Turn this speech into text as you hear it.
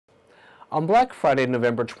On Black Friday,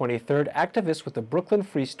 November 23rd, activists with the Brooklyn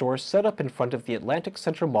Free Store set up in front of the Atlantic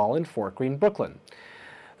Center Mall in Fort Greene, Brooklyn.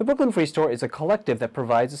 The Brooklyn Free Store is a collective that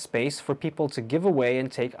provides a space for people to give away and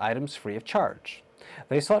take items free of charge.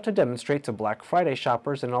 They sought to demonstrate to Black Friday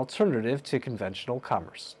shoppers an alternative to conventional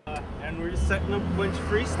commerce. And we're just setting up a bunch of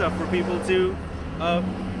free stuff for people to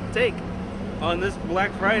take on this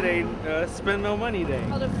Black Friday spend no money day. It's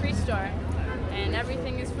called a free store, and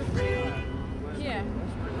everything is for free. Yeah.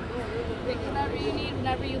 Pick whatever you need,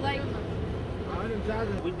 whatever you like.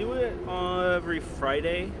 We do it every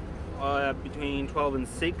Friday between 12 and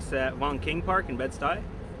 6 at Von King Park in Bed-Stuy.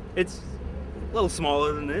 It's a little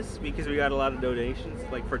smaller than this because we got a lot of donations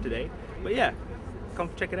like for today. But yeah,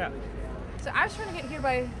 come check it out. So I was trying to get here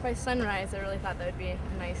by sunrise. I really thought that would be a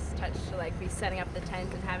nice touch to like be setting up the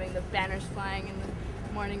tent and having the banners flying in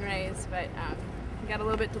the morning rays. But we got a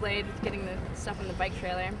little bit delayed with getting the stuff on the bike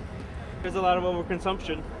trailer. There's a lot of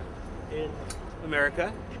overconsumption in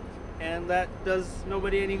America, and that does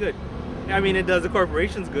nobody any good. I mean, it does the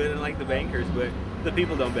corporations good and like the bankers, but the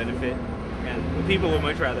people don't benefit, and the people would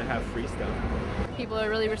much rather have free stuff. People are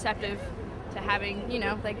really receptive to having, you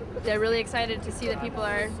know, like they're really excited to see that people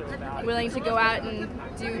are willing to go out and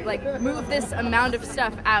do like move this amount of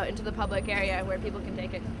stuff out into the public area where people can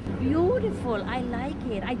take it. Beautiful, I like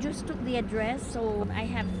it. I just took the address, so I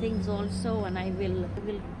have things also, and I will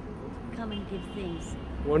come and give things.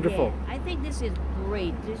 Wonderful. Yeah, I think this is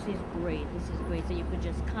great. This is great. This is great. So you could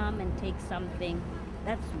just come and take something.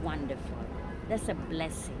 That's wonderful. That's a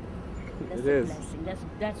blessing. That's a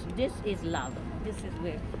blessing. This is love. This is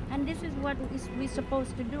where, and this is what we're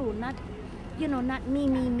supposed to do. Not, you know, not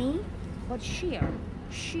me, but share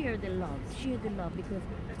the love. Share the love because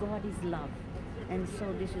God is love. And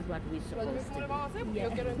so this is what we're supposed to do. Yeah.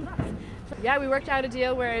 Yeah, we worked out a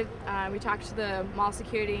deal where we talked to the mall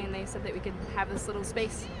security and they said that we could have this little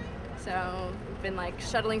space. So we've been like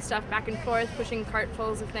shuttling stuff back and forth, pushing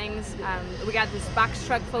cartfuls of things. We got this box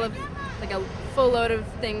truck full of like a full load of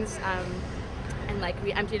things, and like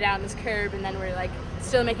we emptied out on this curb, and then we're like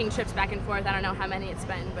still making trips back and forth. I don't know how many it's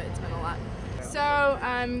been, but it's been a lot.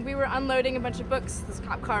 So we were unloading a bunch of books. This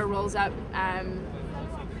cop car rolls up.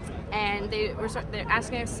 And they're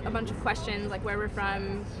asking us a bunch of questions, like where we're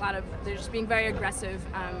from. They're just being very aggressive,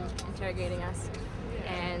 interrogating us.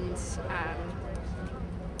 And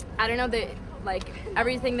I don't know,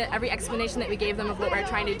 every explanation that we gave them of what we're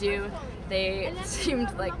trying to do, they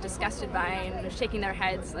seemed like disgusted by and were shaking their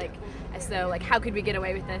heads, like as though like how could we get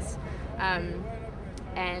away with this?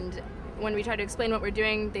 And when we tried to explain what we're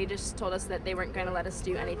doing, they just told us that they weren't going to let us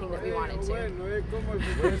do anything that we wanted to.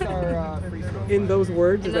 Where's our free store? In those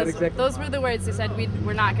words, is that exactly? Those were the words. They said,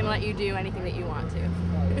 we're not going to let you do anything that you want to.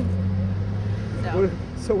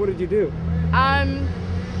 So what did you do?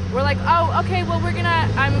 We're like, oh, okay, well, we're going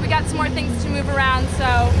to, we got some more things to move around, so,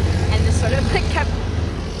 and just sort of like kept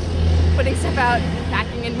putting stuff out,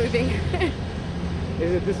 packing and moving.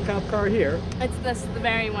 Is it this cop car here? It's the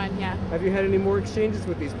very one, yeah. Have you had any more exchanges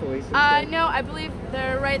with these police? No, I believe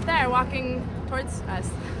they're right there, walking towards us.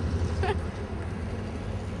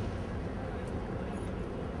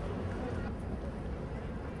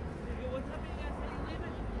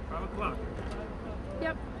 5 o'clock.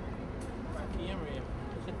 Yep. 5 p.m.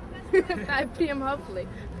 5 p.m. hopefully.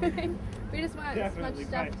 We just want as much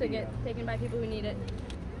stuff to get taken by people who need it.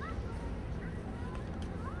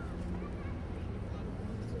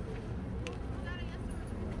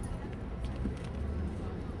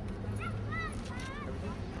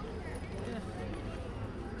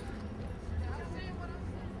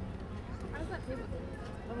 How's that table?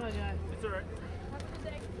 Oh my God. It's alright. Have a good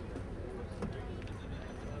day.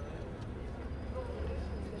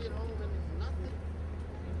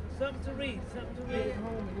 Something to read.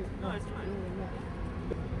 No, it's fine.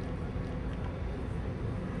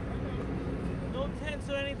 No tents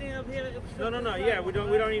or anything up here. No. Yeah, we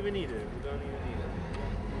don't even need it.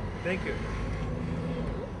 Thank you.